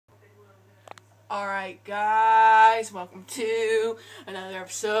Alright guys, welcome to another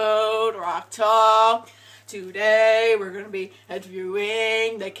episode of Rock Talk. Today we're going to be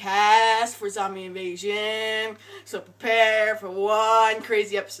interviewing the cast for Zombie Invasion, so prepare for one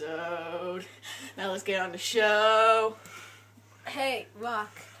crazy episode. Now let's get on the show. Hey,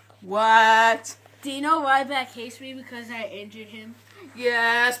 Rock. What? Do you know Ryback hates me because I injured him?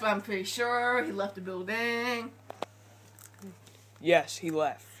 Yes, but I'm pretty sure he left the building. Yes, he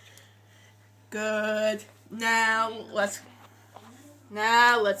left. Good. Now let's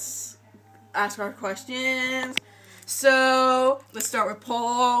ask our questions. So let's start with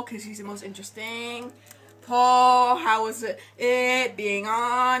Paul because he's the most interesting. Paul, how was it being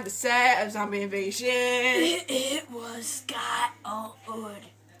on the set of Zombie Invasion? It was good.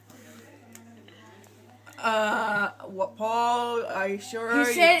 What, Paul? Are you sure?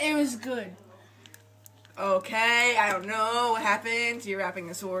 He said it was good. Okay, I don't know what happened to your rapping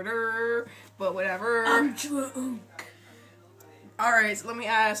disorder, but whatever. I'm drunk. Alright, so let me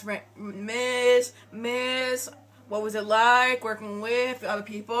ask Miss, what was it like working with other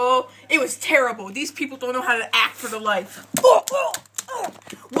people? It was terrible. These people don't know how to act for their life.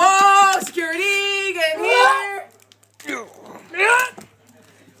 Whoa, security, get in here.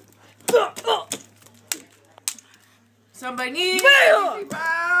 Somebody needs to be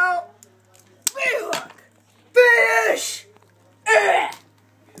out. Fish!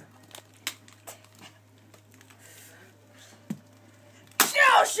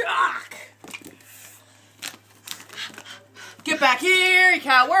 Shell shock! Get back here, you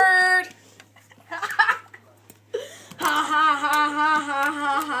coward!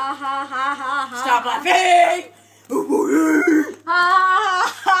 Stop laughing!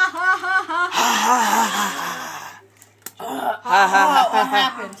 What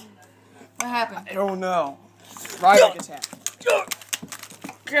happened? What happened? I don't know. Ryback is happy.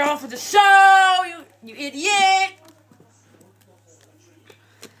 Get off of the show, you idiot!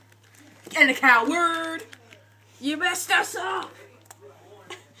 And a coward! You messed us up!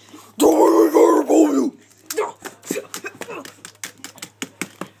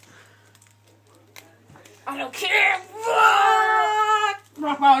 I don't care!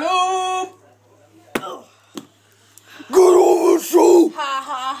 Rock bottom! Get over the show! Ha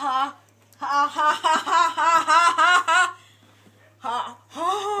ha ha! Ha ha ha ha ha ha ha!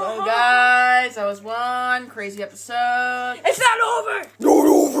 Well, guys, that was one crazy episode. It's not over! Not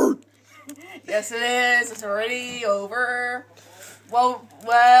over! Yes, it is. It's already over. Well.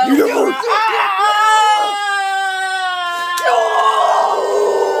 You know,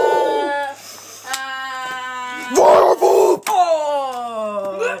 Fireball!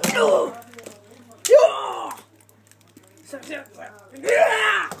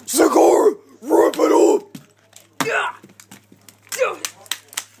 Cigar! Wrap it up!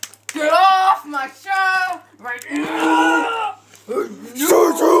 Get off my show right now! Stay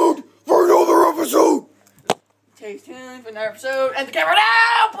tuned for another episode! Stay tuned for another episode. And the camera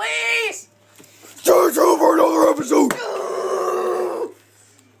now, please! Stay tuned for another episode!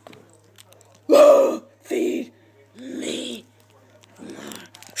 Feed me.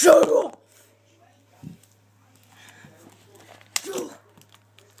 Shut up!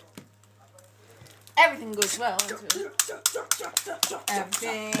 Everything goes well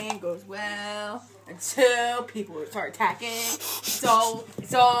everything goes well until people start attacking. So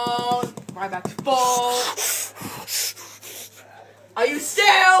right back to full. Are you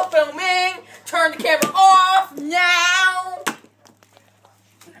still filming? Turn the camera off now.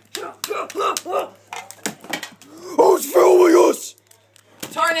 Who's filming us?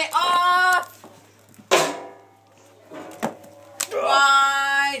 Turn it off.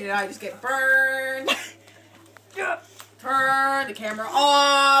 Why did I just get burned? Turn the camera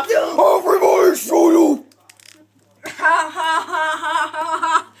off. Everybody shut up! Ha ha ha ha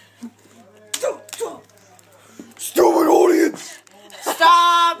ha. Stupid audience!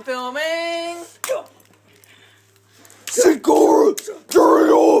 Stop filming. Cigar!